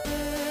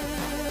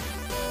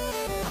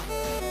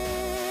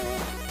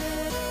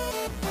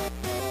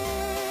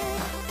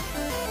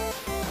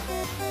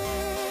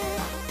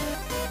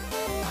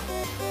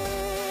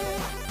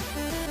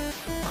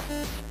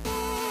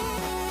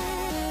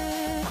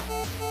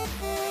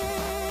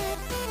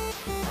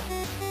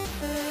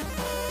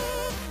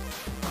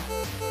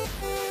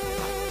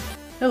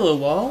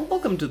Hello all,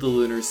 welcome to the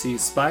Lunar Sea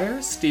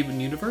Spire Steven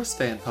Universe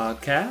fan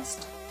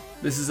podcast.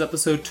 This is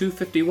episode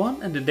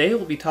 251, and today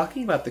we'll be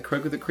talking about the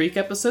Craig of the Creek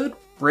episode,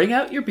 Bring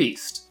Out Your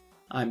Beast.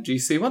 I'm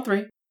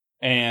GC13.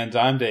 And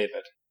I'm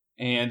David.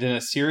 And in a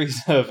series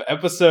of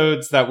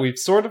episodes that we've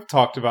sort of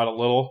talked about a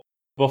little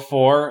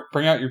before,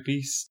 Bring Out Your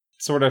Beast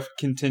sort of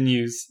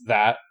continues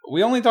that.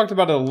 We only talked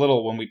about it a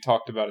little when we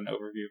talked about an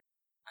overview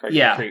of Craig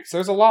of the Creek, so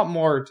there's a lot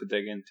more to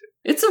dig into.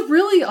 It's a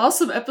really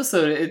awesome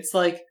episode. It's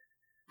like,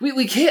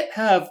 we can't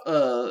have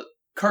a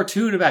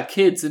cartoon about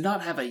kids and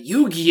not have a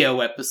Yu-Gi-Oh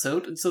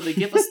episode, and so they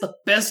give us the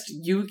best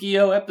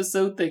Yu-Gi-Oh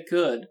episode they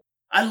could.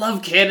 I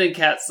love Cannon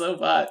Cat so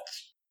much.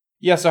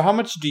 Yeah, so how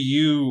much do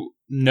you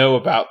know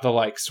about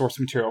the source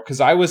material? Because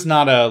I was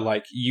not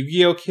a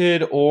Yu-Gi-Oh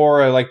kid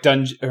or a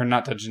Magic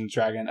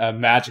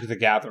the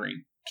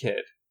Gathering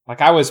kid.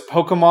 I was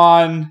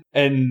Pokemon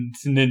and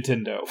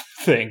Nintendo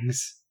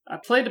things. I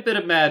played a bit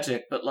of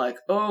Magic, but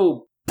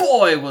oh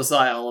boy was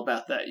I all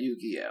about that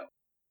Yu-Gi-Oh.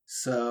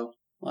 So,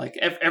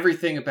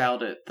 everything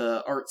about it,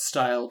 the art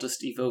style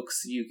just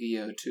evokes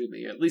Yu-Gi-Oh to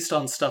me, at least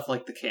on stuff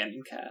like the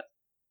Cannon Cat.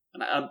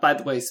 And by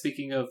the way,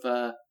 speaking of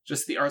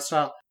just the art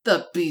style,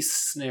 the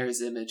Beast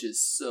Snares image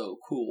is so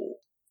cool.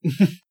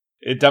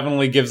 It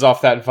definitely gives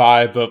off that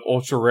vibe of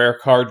ultra rare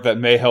card that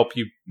may help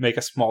you make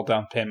a small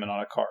down payment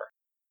on a car.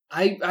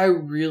 I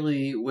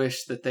really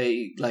wish that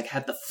they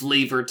had the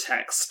flavor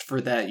text for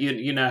that.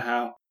 You know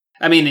how,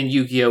 I mean, in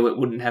Yu-Gi-Oh it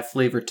wouldn't have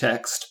flavor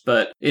text,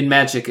 but in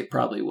Magic it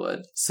probably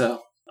would.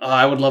 So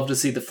I would love to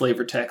see the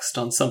flavor text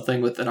on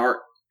something with an art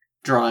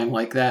drawing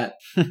like that.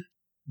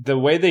 The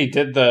way they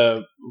did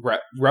the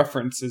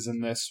references in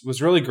this was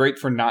really great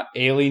for not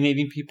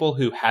alienating people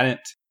who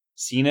hadn't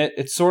seen it.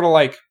 It's sort of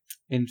like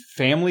in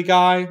Family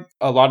Guy,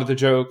 a lot of the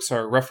jokes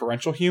are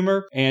referential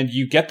humor, and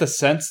you get the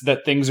sense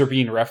that things are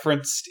being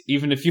referenced,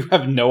 even if you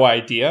have no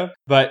idea.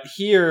 But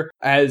here,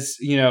 as,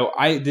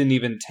 I didn't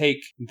even take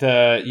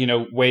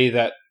the, way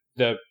that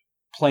the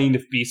Playing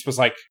of Beast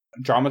was,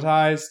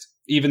 dramatized,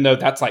 even though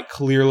that's,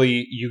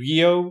 clearly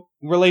Yu-Gi-Oh!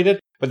 Related.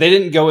 But they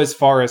didn't go as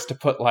far as to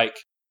put,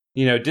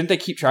 didn't they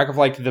keep track of,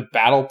 the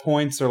battle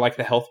points or,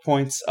 the health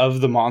points of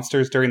the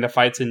monsters during the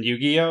fights in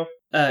Yu-Gi-Oh?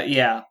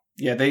 Yeah.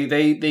 Yeah,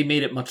 they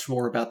made it much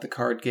more about the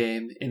card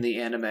game in the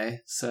anime,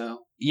 so...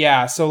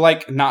 Yeah, so,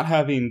 not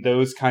having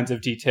those kinds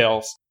of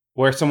details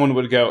where someone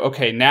would go,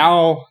 okay,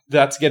 now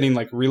that's getting,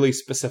 really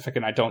specific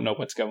and I don't know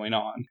what's going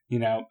on,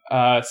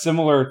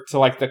 Similar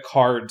to, the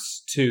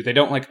cards, too. They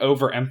don't,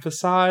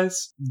 overemphasize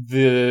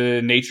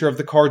the nature of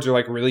the cards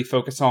or, really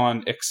focus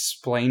on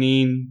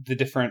explaining the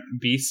different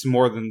beasts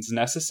more than's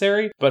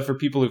necessary. But for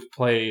people who've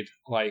played,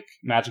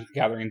 Magic the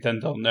Gathering, then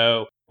they'll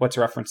know what's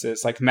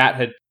references. Matt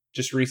had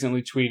just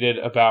recently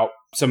tweeted about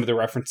some of the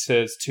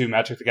references to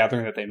Magic the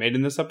Gathering that they made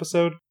in this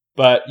episode,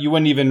 but you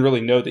wouldn't even really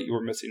know that you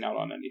were missing out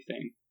on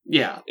anything.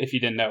 Yeah. If you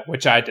didn't know,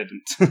 which I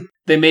didn't.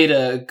 They made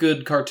a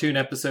good cartoon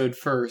episode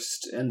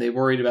first, and they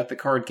worried about the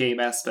card game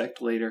aspect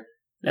later.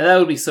 Now that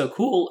would be so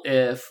cool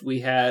if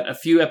we had a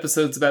few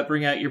episodes about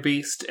Bring Out Your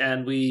Beast,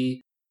 and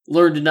we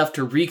learned enough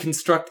to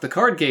reconstruct the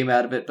card game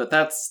out of it, but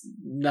that's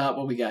not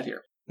what we got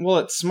here. Well,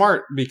 it's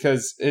smart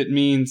because it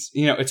means,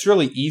 it's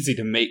really easy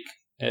to make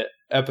an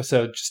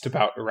episode just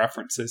about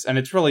references, and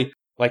it's really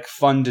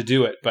fun to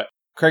do it. But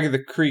Craig of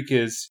the Creek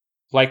is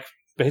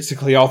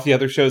basically all the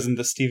other shows in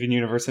the Steven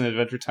Universe and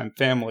Adventure Time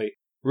family,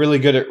 really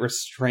good at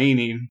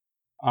restraining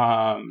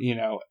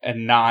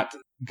and not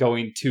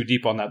going too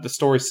deep on that. The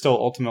story's still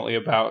ultimately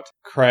about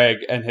Craig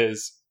and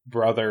his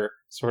brother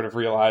sort of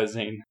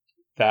realizing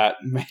that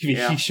maybe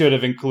he should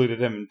have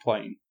included him in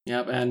playing.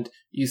 Yep, and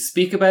you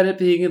speak about it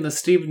being in the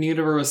Steven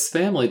Universe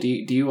family.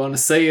 Do you want to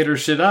say it, or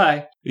should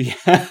I?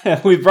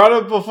 Yeah, we brought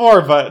it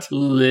before, but...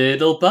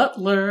 Little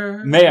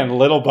Butler. Man,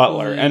 Little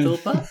Butler. Little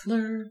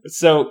Butler.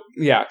 So,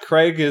 yeah,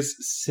 Craig is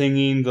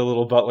singing the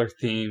Little Butler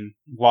theme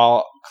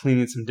while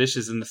cleaning some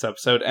dishes in this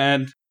episode.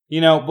 And,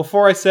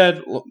 before I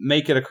said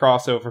make it a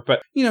crossover,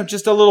 but,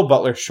 just a Little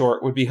Butler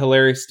short would be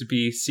hilarious to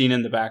be seen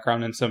in the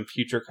background in some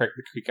future Craig of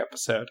the Creek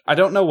episode. I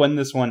don't know when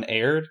this one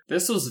aired.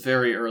 This was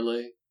very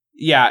early.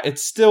 Yeah, it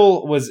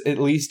still was at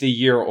least a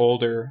year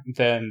older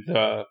than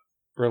the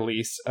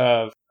release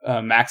of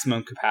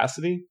Maximum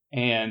Capacity.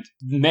 And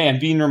man,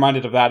 being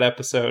reminded of that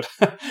episode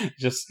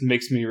just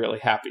makes me really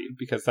happy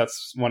because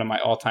that's one of my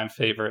all-time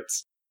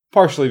favorites.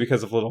 Partially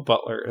because of Little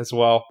Butler as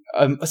well.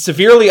 A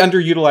severely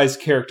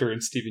underutilized character in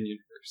Steven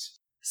Universe.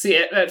 See,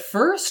 at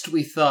first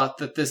we thought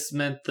that this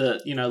meant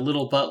that,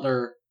 Little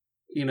Butler,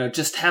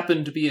 just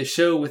happened to be a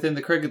show within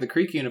the Craig of the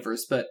Creek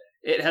universe, but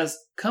it has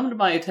come to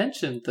my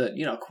attention that,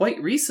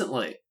 quite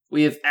recently,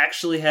 we have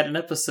actually had an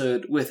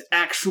episode with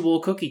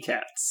actual Cookie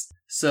Cats.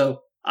 So,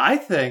 I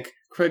think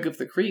Craig of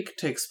the Creek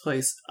takes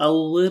place a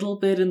little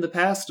bit in the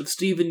past of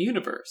Steven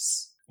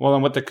Universe. Well,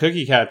 and what the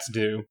Cookie Cats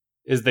do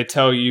is they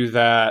tell you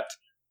that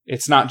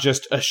it's not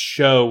just a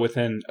show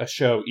within a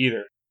show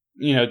either.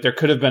 There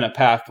could have been a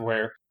path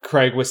where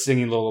Craig was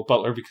singing Little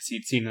Butler because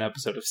he'd seen an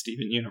episode of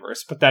Steven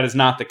Universe, but that is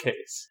not the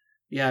case.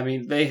 Yeah, I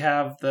mean, they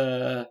have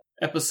the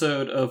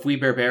episode of We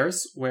Bare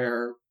Bears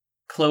where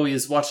Chloe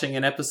is watching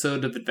an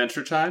episode of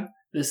Adventure Time.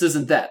 This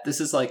isn't that. This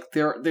is like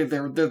they're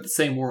the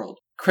same world.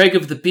 Craig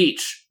of the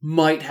Beach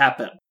might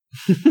happen.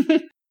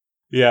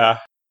 Yeah.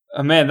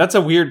 Man, that's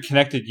a weird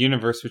connected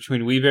universe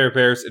between We Bare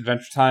Bears,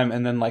 Adventure Time,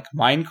 and then like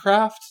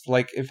Minecraft.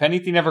 Like, if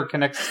anything ever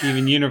connects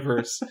Steven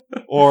Universe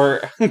or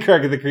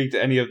Craig of the Creek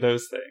to any of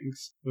those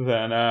things,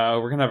 then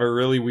we're gonna have a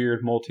really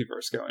weird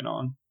multiverse going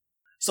on.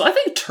 So I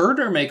think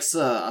Turner makes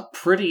a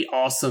pretty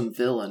awesome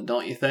villain,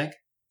 don't you think?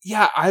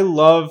 Yeah, I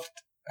loved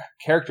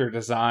character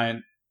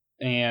design,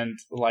 and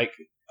like,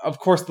 of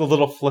course, the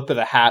little flip of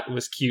the hat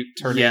was cute,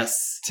 turning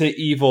to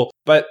evil,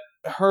 but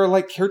her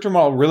like character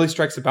model really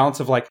strikes a balance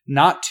of like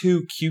not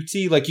too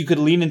cutesy. Like, you could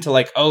lean into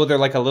like, oh, they're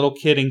like a little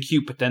kid and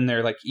cute, but then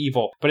they're like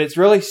evil. But it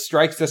really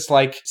strikes this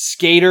like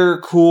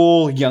skater,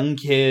 cool, young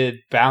kid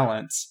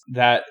balance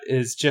that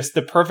is just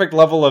the perfect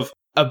level of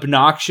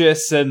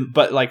obnoxious and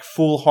but like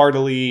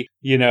foolhardily,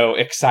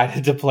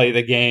 excited to play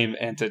the game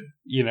and to,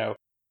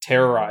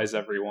 terrorize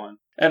everyone.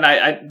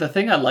 And the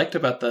thing I liked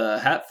about the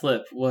hat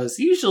flip was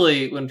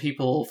usually when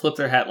people flip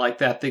their hat like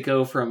that, they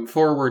go from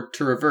forward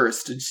to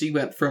reversed, and she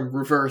went from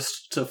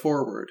reversed to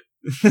forward.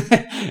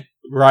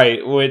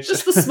 Right, which...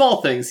 Just the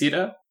small things,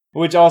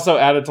 Which also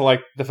added to,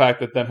 like, the fact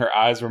that then her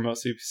eyes were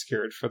mostly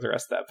obscured for the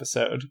rest of the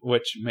episode,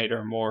 which made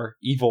her more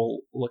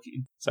evil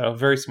looking. So,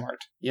 very smart.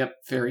 Yep,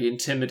 very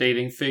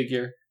intimidating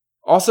figure.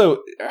 Also,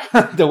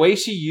 the way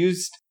she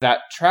used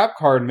that trap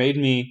card made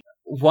me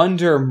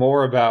wonder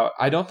more about...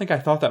 I don't think I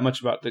thought that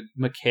much about the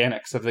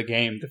mechanics of the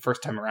game the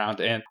first time around,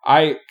 and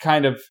I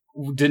kind of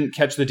didn't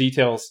catch the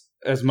details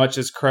as much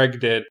as Craig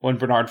did when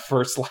Bernard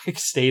first,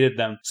 stated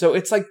them. So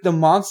it's like the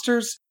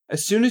monsters,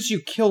 as soon as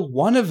you kill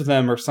one of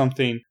them or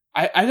something...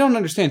 I don't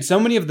understand.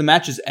 So many of the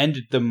matches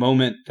ended the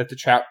moment that the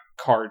trap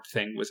card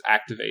thing was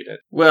activated.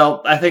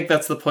 Well, I think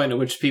that's the point at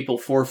which people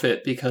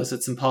forfeit because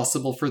it's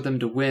impossible for them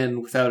to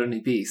win without any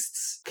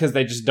beasts. Because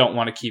they just don't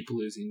want to keep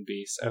losing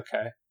beasts.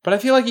 Okay. But I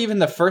feel like even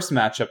the first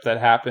matchup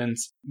that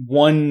happens,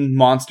 one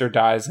monster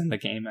dies and the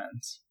game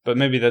ends. But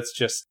maybe that's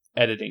just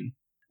editing.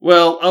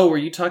 Well, were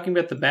you talking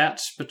about the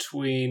match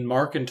between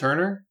Mark and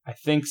Turner? I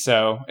think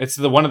so. It's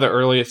one of the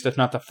earliest, if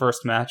not the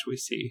first match we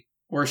see.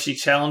 Where she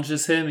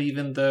challenges him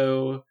even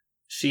though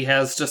she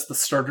has just the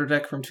starter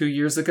deck from 2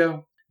 years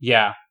ago?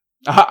 Yeah.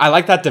 I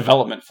like that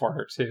development for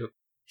her, too.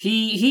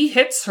 He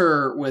hits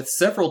her with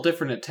several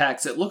different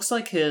attacks. It looks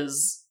like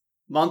his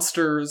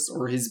monsters,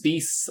 or his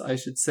beasts, I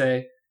should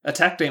say,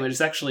 attack damage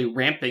is actually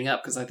ramping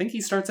up, because I think he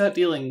starts out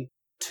dealing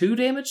 2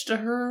 damage to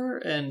her,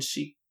 and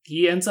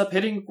he ends up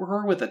hitting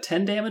her with a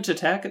 10 damage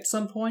attack at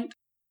some point.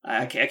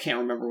 I can't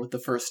remember what the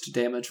first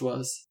damage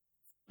was.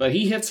 But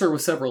he hits her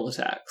with several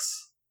attacks.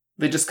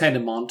 They just kind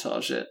of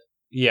montage it.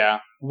 Yeah.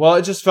 Well,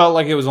 it just felt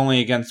like it was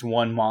only against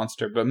one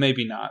monster, but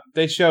maybe not.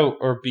 They show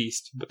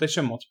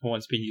multiple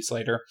ones being used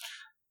later.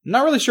 I'm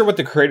not really sure what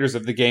the creators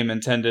of the game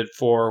intended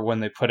for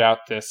when they put out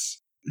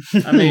this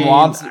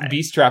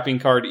beast trapping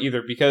card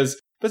either,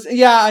 but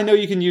yeah, I know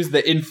you can use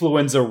the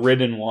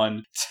influenza-ridden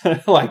one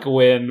to,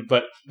 win,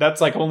 but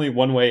that's, only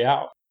one way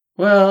out.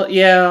 Well,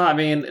 yeah,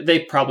 they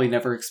probably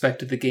never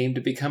expected the game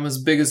to become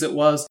as big as it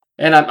was,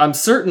 and I'm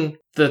certain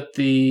that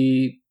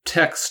the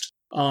text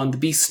on the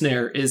beast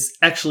snare is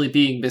actually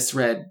being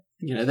misread.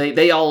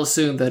 They all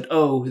assume that,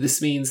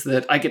 this means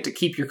that I get to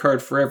keep your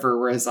card forever,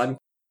 whereas I'm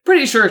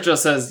pretty sure it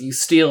just says you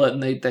steal it,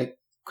 and they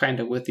kind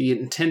of with the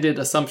intended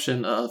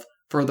assumption of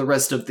for the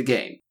rest of the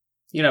game.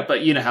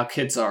 But you know how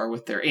kids are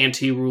with their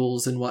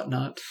anti-rules and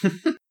whatnot.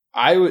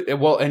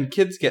 And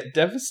kids get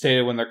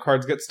devastated when their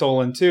cards get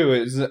stolen too.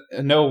 It's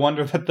no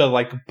wonder that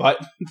the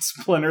butt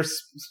splinter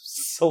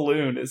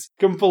saloon is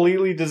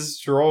completely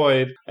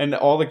destroyed and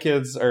all the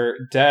kids are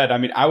dead.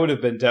 I would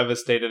have been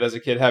devastated as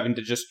a kid having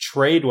to just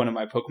trade one of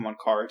my Pokemon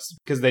cards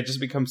because they just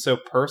become so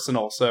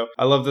personal. So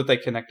I love that they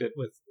connected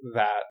with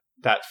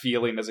that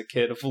feeling as a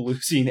kid of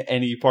losing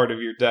any part of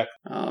your deck.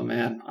 Oh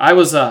man, I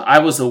was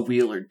a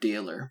wheeler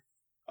dealer.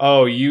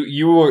 Oh, you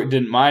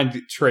didn't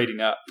mind trading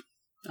up.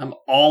 I'm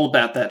all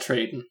about that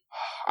trading.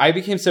 I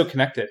became so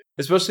connected,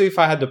 especially if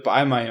I had to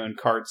buy my own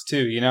cards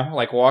too,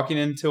 walking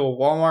into a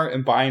Walmart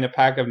and buying a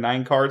pack of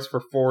 9 cards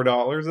for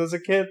 $4 as a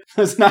kid.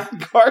 Those 9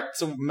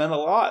 cards meant a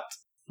lot.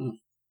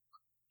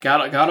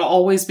 Gotta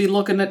always be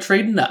looking at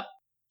trading up.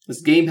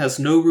 This game has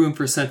no room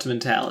for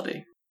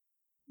sentimentality.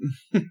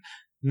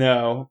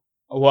 No.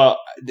 Well,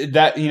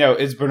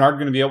 is Bernard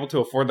going to be able to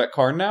afford that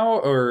card now,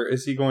 or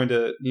is he going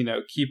to,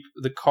 keep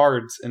the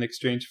cards in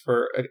exchange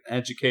for an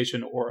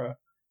education or a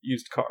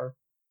used car?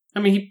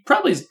 He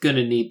probably is going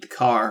to need the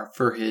car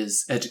for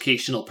his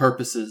educational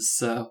purposes,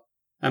 so...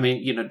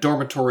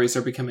 dormitories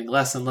are becoming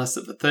less and less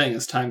of a thing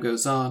as time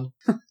goes on.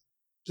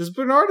 Does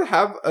Bernard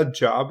have a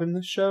job in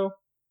this show?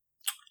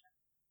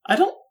 I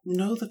don't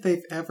know that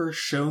they've ever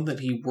shown that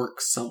he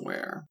works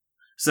somewhere.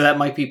 So that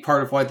might be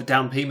part of why the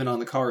down payment on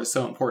the car is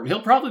so important.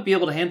 He'll probably be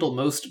able to handle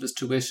most of his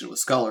tuition with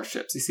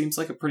scholarships. He seems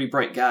like a pretty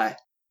bright guy.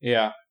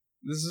 Yeah.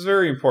 This is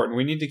very important.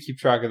 We need to keep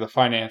track of the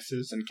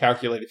finances and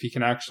calculate if he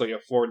can actually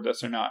afford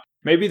this or not.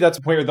 Maybe that's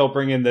where they'll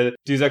bring in the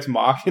Deus Ex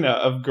Machina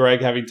of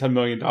Greg having $10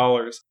 million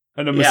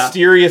And a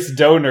mysterious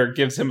donor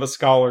gives him a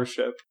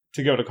scholarship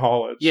to go to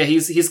college. Yeah,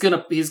 he's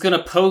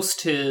gonna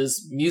post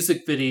his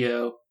music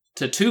video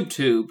to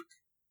TubeTube,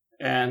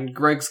 and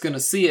Greg's gonna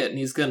see it, and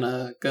he's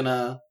gonna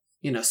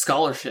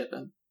scholarship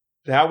him.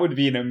 That would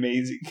be an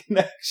amazing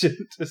connection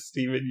to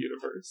Steven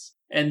Universe.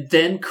 And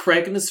then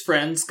Craig and his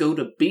friends go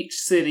to Beach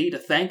City to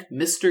thank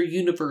Mr.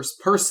 Universe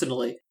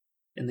personally,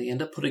 and they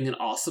end up putting an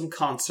awesome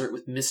concert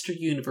with Mr.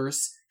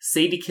 Universe,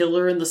 Sadie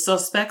Killer and the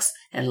Suspects,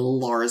 and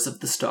Lars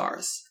of the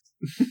Stars.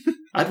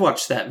 I'd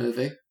watch that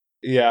movie.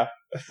 Yeah.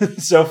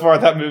 So far,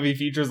 that movie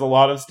features a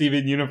lot of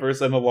Steven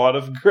Universe and a lot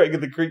of Greg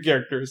and the Creek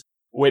characters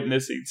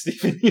witnessing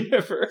Steven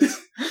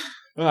Universe.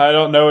 I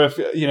don't know if,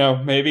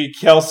 maybe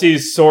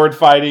Kelsey's sword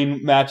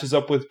fighting matches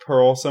up with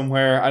Pearl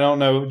somewhere. I don't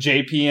know.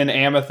 JP and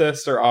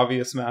Amethyst are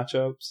obvious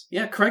matchups.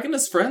 Yeah, Craig and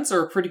his friends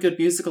are a pretty good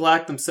musical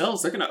act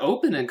themselves. They're going to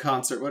open in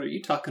concert. What are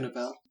you talking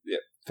about? Yeah,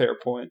 fair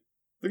point.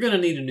 They're going to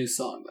need a new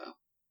song, though.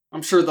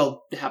 I'm sure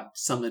they'll have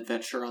some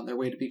adventure on their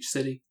way to Beach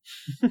City.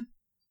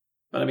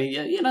 But I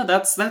mean,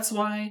 that's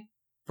why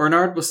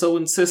Bernard was so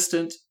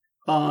insistent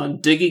on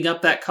digging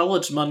up that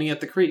college money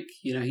at the creek.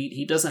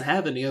 He doesn't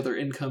have any other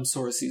income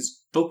source.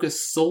 He's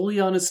focused solely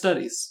on his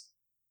studies.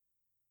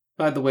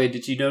 By the way,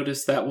 did you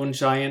notice that one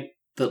giant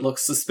that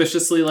looks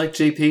suspiciously like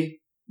JP?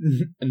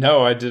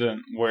 No, I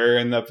didn't. Where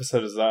in the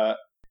episode is that?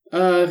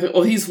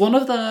 Well, he's one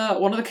of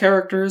the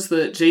characters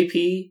that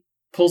JP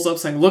pulls up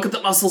saying, "Look at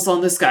the muscles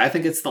on this guy." I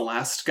think it's the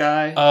last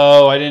guy.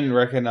 Oh, I didn't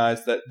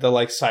recognize that. The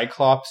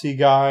Cyclopsy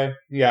guy.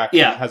 Yeah,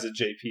 has a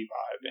JP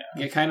vibe.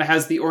 Yeah, it kind of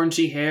has the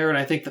orangey hair, and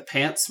I think the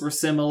pants were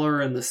similar,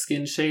 and the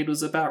skin shade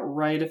was about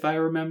right, if I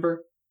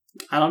remember.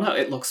 I don't know.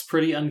 It looks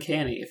pretty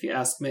uncanny, if you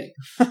ask me.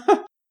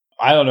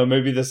 I don't know.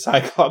 Maybe the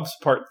Cyclops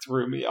part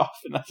threw me off,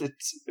 and I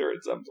didn't see their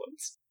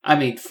resemblance. I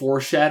mean,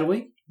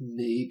 foreshadowing,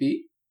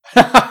 maybe.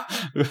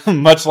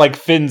 Much like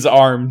Finn's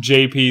arm,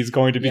 JP is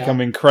going to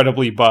become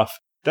incredibly buff.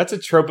 That's a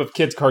trope of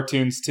kids'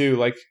 cartoons, too.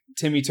 Like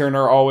Timmy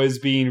Turner always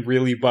being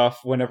really buff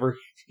whenever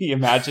he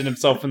imagined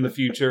himself in the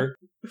future.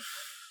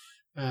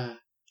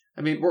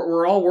 I mean,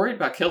 we're all worried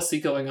about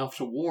Kelsey going off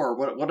to war.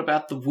 What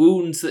about the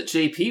wounds that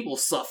JP will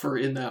suffer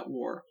in that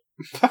war?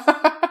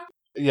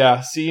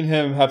 Yeah, seeing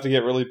him have to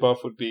get really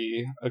buff would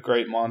be a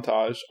great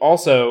montage.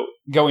 Also,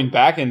 going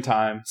back in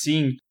time,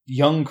 seeing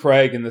young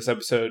Craig in this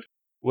episode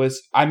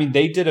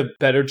they did a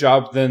better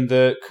job than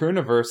the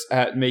Crooniverse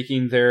at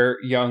making their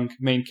young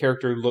main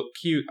character look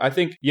cute. I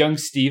think young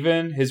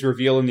Steven, his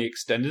reveal in the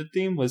extended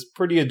theme, was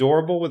pretty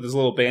adorable with his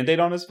little band-aid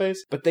on his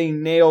face, but they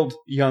nailed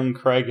young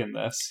Craig in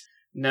this.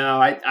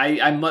 No,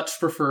 I much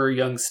prefer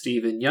young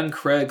Steven. Young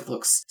Craig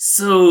looks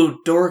so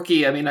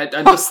dorky. I mean,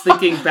 I'm just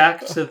thinking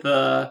back to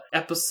the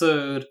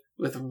episode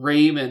with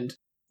Raymond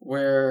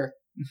where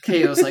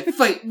KO's like,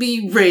 "Fight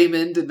me,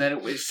 Raymond," and then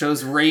it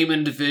shows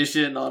Raymond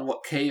vision on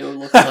what KO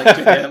looks like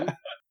to him.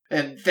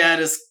 And that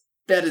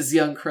is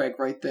young Craig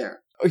right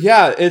there.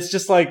 Yeah, it's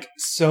just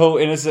so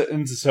innocent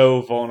and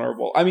so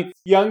vulnerable. I mean,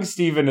 young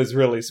Steven is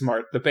really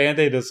smart. The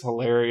Band-Aid is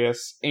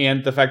hilarious,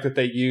 and the fact that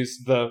they use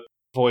the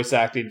voice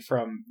acting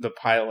from the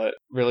pilot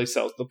really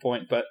sells the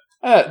point. But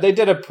they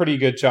did a pretty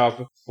good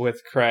job with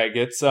Craig.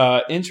 It's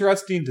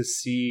interesting to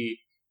see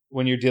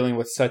when you're dealing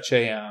with such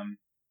a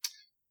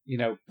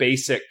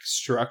basic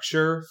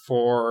structure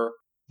for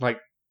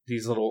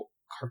these little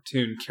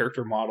cartoon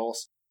character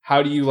models.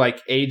 How do you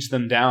age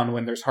them down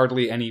when there's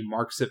hardly any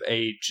marks of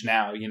age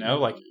now?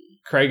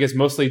 Craig is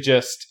mostly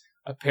just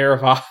a pair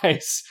of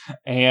eyes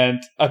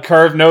and a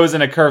curved nose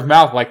and a curved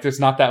mouth. There's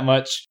not that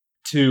much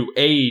to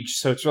age,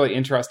 so it's really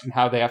interesting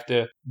how they have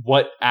to,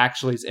 what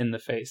actually is in the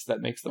face that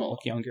makes them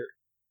look younger.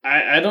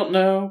 I don't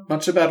know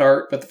much about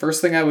art, but the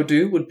first thing I would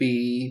do would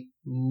be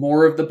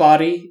more of the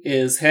body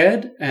is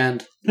head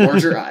and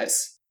larger eyes.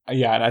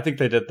 Yeah, and I think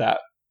they did that.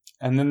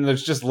 And then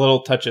there's just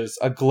little touches,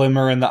 a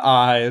glimmer in the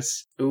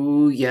eyes.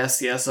 Ooh,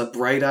 yes, a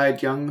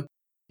bright-eyed young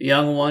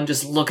one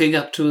just looking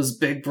up to his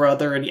big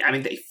brother,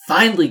 and they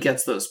finally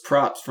gets those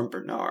props from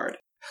Bernard.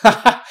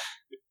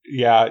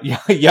 Yeah,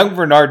 young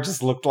Bernard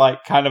just looked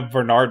like kind of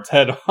Bernard's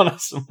head on a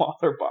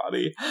smaller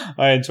body.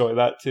 I enjoy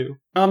that too.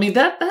 I mean,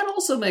 that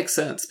also makes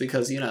sense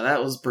because,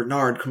 that was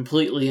Bernard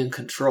completely in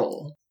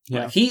control.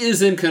 Yeah. He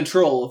is in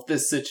control of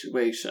this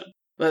situation.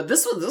 But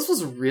this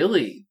was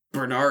really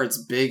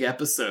Bernard's big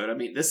episode. I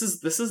mean, this is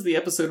the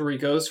episode where he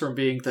goes from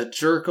being the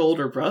jerk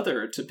older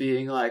brother to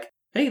being like,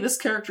 hey, this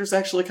character's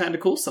actually kind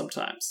of cool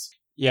sometimes.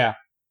 Yeah.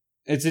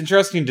 It's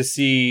interesting to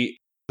see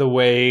the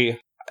way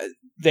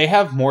they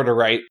have more to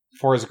write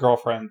for his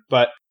girlfriend,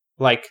 but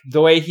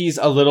the way he's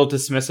a little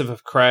dismissive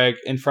of Craig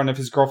in front of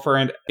his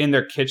girlfriend in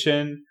their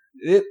kitchen,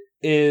 it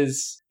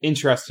is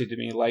interesting to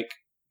me.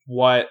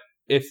 What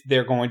if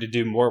they're going to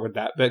do more with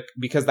that? But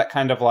because that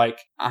kind of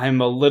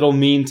I'm a little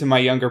mean to my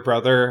younger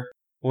brother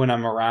when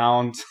I'm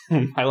around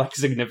my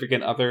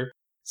significant other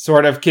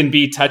sort of can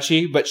be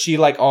touchy, but she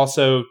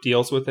also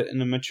deals with it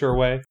in a mature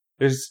way.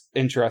 There's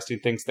interesting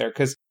things there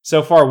because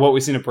so far what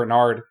we've seen of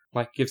Bernard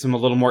gives him a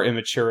little more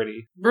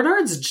immaturity.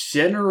 Bernard's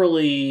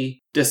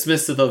generally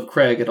dismissive of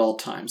Craig at all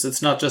times.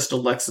 It's not just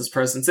Alexa's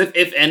presence.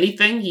 If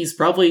anything, he's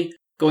probably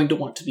going to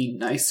want to be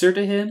nicer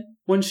to him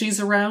when she's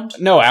around.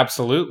 No,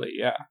 absolutely,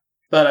 yeah.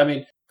 But, I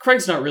mean,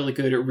 Craig's not really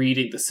good at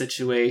reading the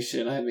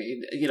situation. I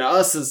mean,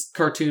 us as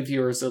cartoon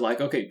viewers are like,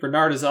 okay,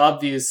 Bernard is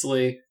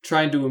obviously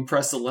trying to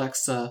impress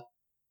Alexa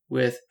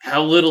with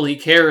how little he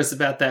cares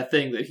about that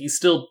thing that he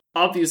still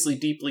obviously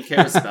deeply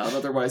cares about.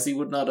 Otherwise, he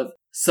would not have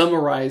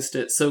summarized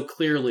it so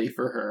clearly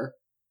for her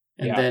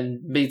and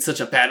then made such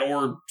a bad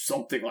or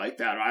something like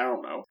that. I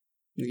don't know.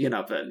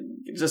 But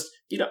just,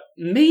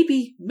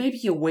 maybe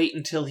you wait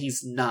until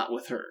he's not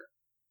with her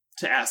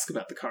to ask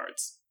about the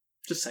cards.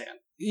 Just saying.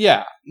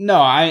 Yeah.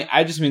 No,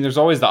 I just mean there's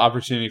always the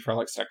opportunity for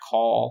Alexa to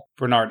call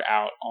Bernard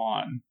out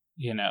on,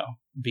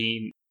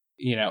 being,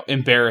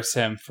 embarrass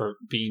him for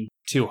being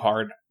too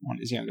hard on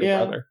his younger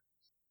brother.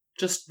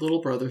 Just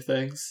little brother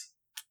things.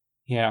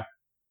 Yeah.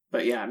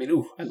 But yeah, I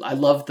mean, I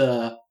love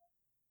the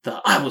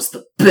I was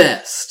the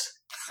best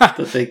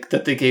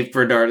that they gave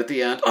Bernard at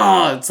the end.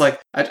 Oh, it's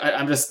like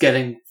I'm just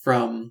getting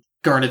from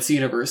Garnet's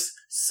universe.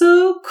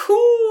 So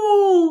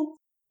cool.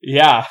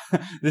 Yeah,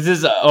 this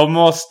is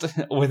almost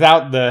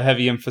without the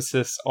heavy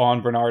emphasis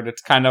on Bernard.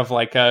 It's kind of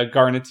like a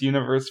Garnet's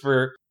universe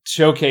for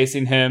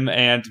showcasing him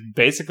and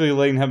basically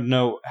letting him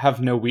have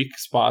no weak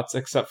spots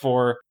except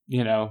for,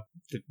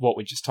 what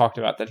we just talked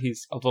about, that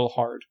he's a little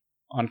hard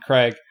on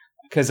Craig.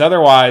 Because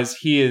otherwise,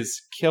 he is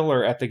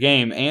killer at the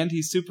game, and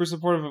he's super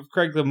supportive of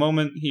Craig the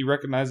moment he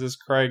recognizes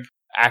Craig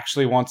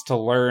actually wants to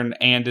learn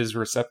and is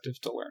receptive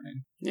to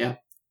learning. Yeah.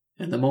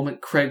 And the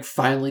moment Craig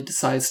finally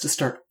decides to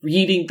start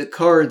reading the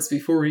cards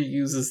before he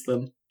uses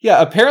them. Yeah,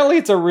 apparently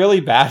it's a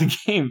really bad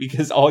game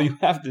because all you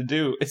have to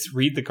do is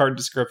read the card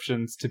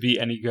descriptions to be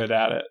any good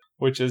at it,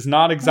 which is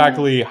not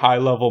exactly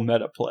high-level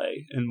meta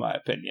play, in my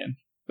opinion.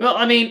 Well,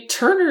 I mean,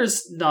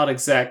 Turner's not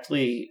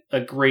exactly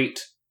a great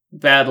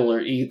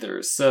battler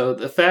either, so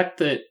the fact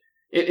that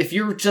if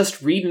you're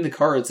just reading the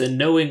cards and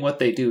knowing what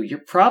they do,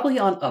 you're probably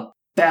on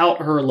about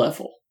her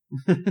level.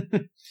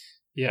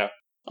 Yeah.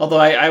 Although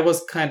I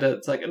was kind of,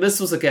 it's like, this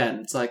was again,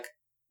 it's like,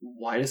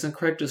 why doesn't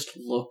Craig just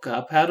look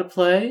up how to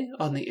play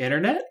on the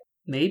internet?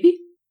 Maybe?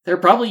 There are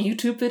probably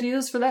YouTube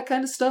videos for that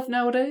kind of stuff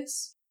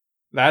nowadays.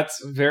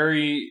 That's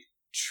very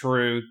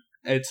true.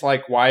 It's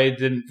like, why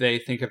didn't they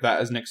think of that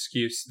as an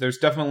excuse? There's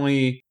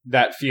definitely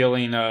that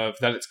feeling of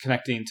that it's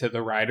connecting to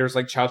the writers'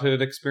 like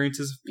childhood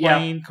experiences of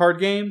playing card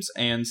games.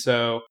 And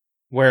so,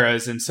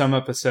 whereas in some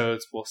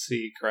episodes, we'll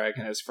see Craig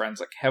and his friends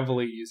like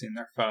heavily using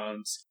their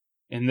phones.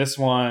 In this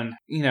one,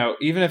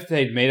 even if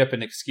they'd made up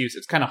an excuse,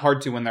 it's kind of hard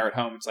to when they're at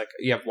home. It's like,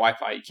 you have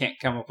Wi-Fi. You can't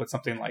come up with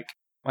something like,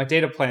 my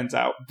data plan's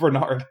out.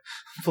 Bernard,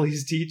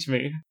 please teach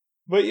me.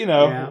 But,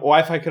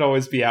 Wi-Fi could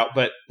always be out.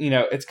 But,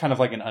 it's kind of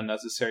like an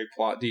unnecessary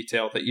plot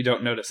detail that you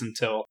don't notice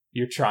until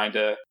you're trying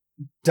to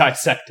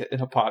dissect it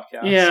in a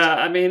podcast. Yeah,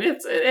 I mean,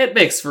 it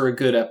makes for a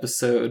good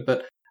episode.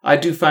 But I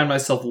do find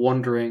myself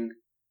wondering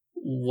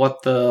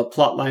what the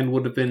plotline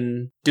would have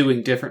been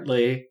doing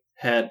differently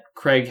had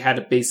Craig had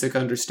a basic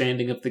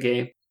understanding of the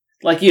game.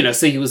 Like,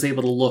 say he was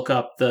able to look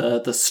up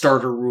the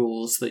starter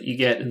rules that you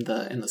get in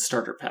the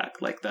starter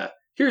pack. Like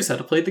here's how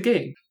to play the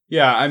game.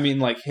 Yeah, I mean,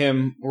 like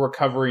him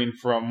recovering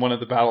from one of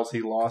the battles he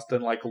lost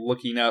and like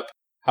looking up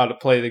how to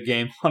play the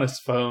game on his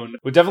phone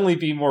would definitely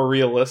be more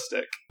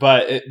realistic.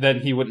 But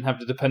then he wouldn't have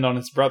to depend on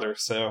his brother,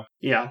 so...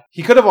 Yeah.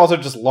 He could have also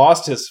just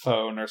lost his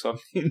phone or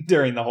something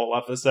during the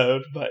whole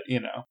episode, but,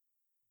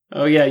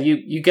 Oh yeah,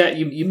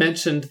 you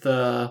mentioned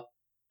the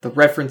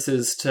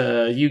references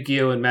to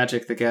Yu-Gi-Oh! And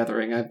Magic the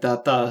Gathering. I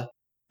thought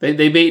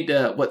they made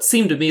what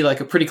seemed to me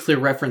like a pretty clear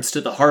reference to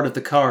the Heart of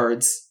the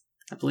Cards.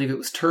 I believe it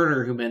was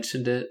Turner who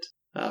mentioned it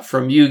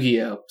from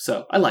Yu-Gi-Oh!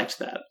 So I liked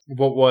that.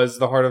 What was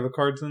the Heart of the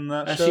Cards in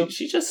that show?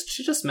 She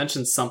just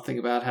mentioned something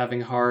about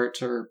having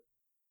heart, or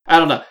I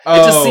don't know.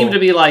 It just seemed to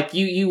me like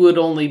you would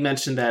only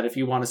mention that if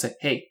you want to say,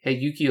 hey,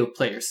 Yu-Gi-Oh!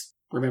 Players,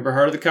 remember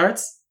Heart of the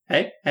Cards?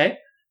 Hey.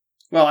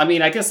 Well, I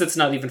mean, I guess it's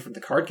not even from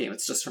the card game.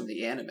 It's just from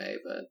the anime,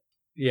 but...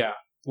 Yeah.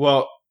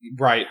 Well,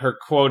 right, her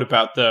quote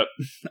about the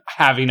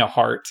having a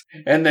heart.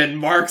 And then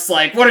Mark's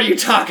like, what are you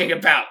talking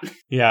about?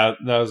 Yeah,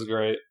 that was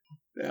great.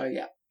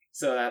 Yeah.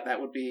 So that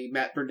would be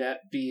Matt Burnett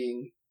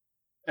being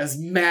as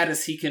mad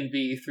as he can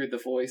be through the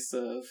voice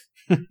of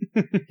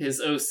his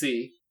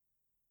OC.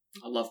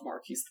 I love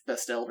Mark. He's the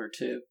best elder,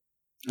 too.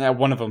 Yeah,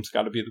 one of them's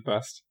got to be the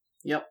best.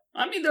 Yep.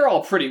 I mean, they're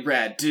all pretty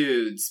rad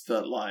dudes,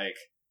 but,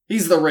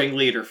 he's the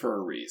ringleader for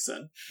a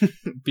reason.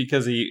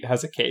 Because he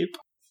has a cape?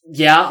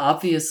 Yeah,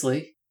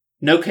 obviously.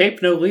 No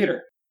cape, no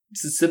leader.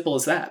 It's as simple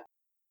as that.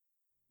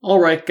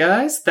 Alright,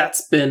 guys,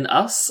 that's been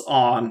us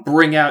on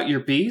Bring Out Your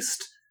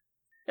Beast.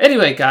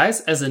 Anyway, guys,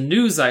 as a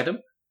news item,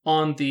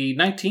 on the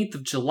 19th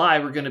of July,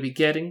 we're going to be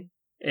getting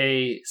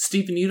a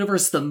Steven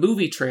Universe the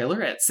Movie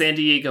trailer at San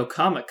Diego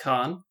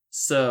Comic-Con,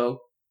 so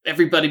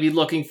everybody be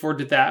looking forward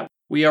to that.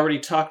 We already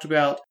talked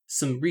about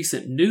some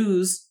recent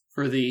news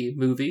for the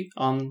movie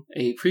on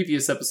a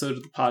previous episode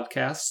of the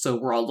podcast, so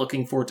we're all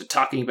looking forward to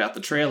talking about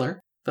the trailer.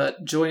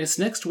 But join us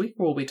next week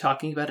where we'll be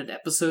talking about an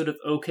episode of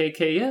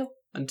OKKO.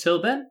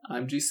 Until then,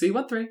 I'm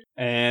GC13.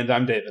 And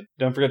I'm David.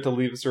 Don't forget to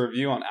leave us a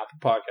review on Apple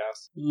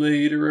Podcasts.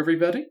 Later,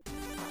 everybody.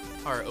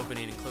 Our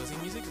opening and closing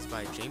music is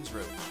by James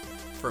Roach.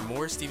 For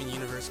more Steven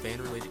Universe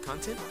fan-related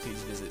content, please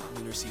visit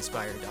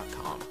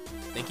lunarseaspire.com.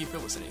 Thank you for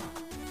listening.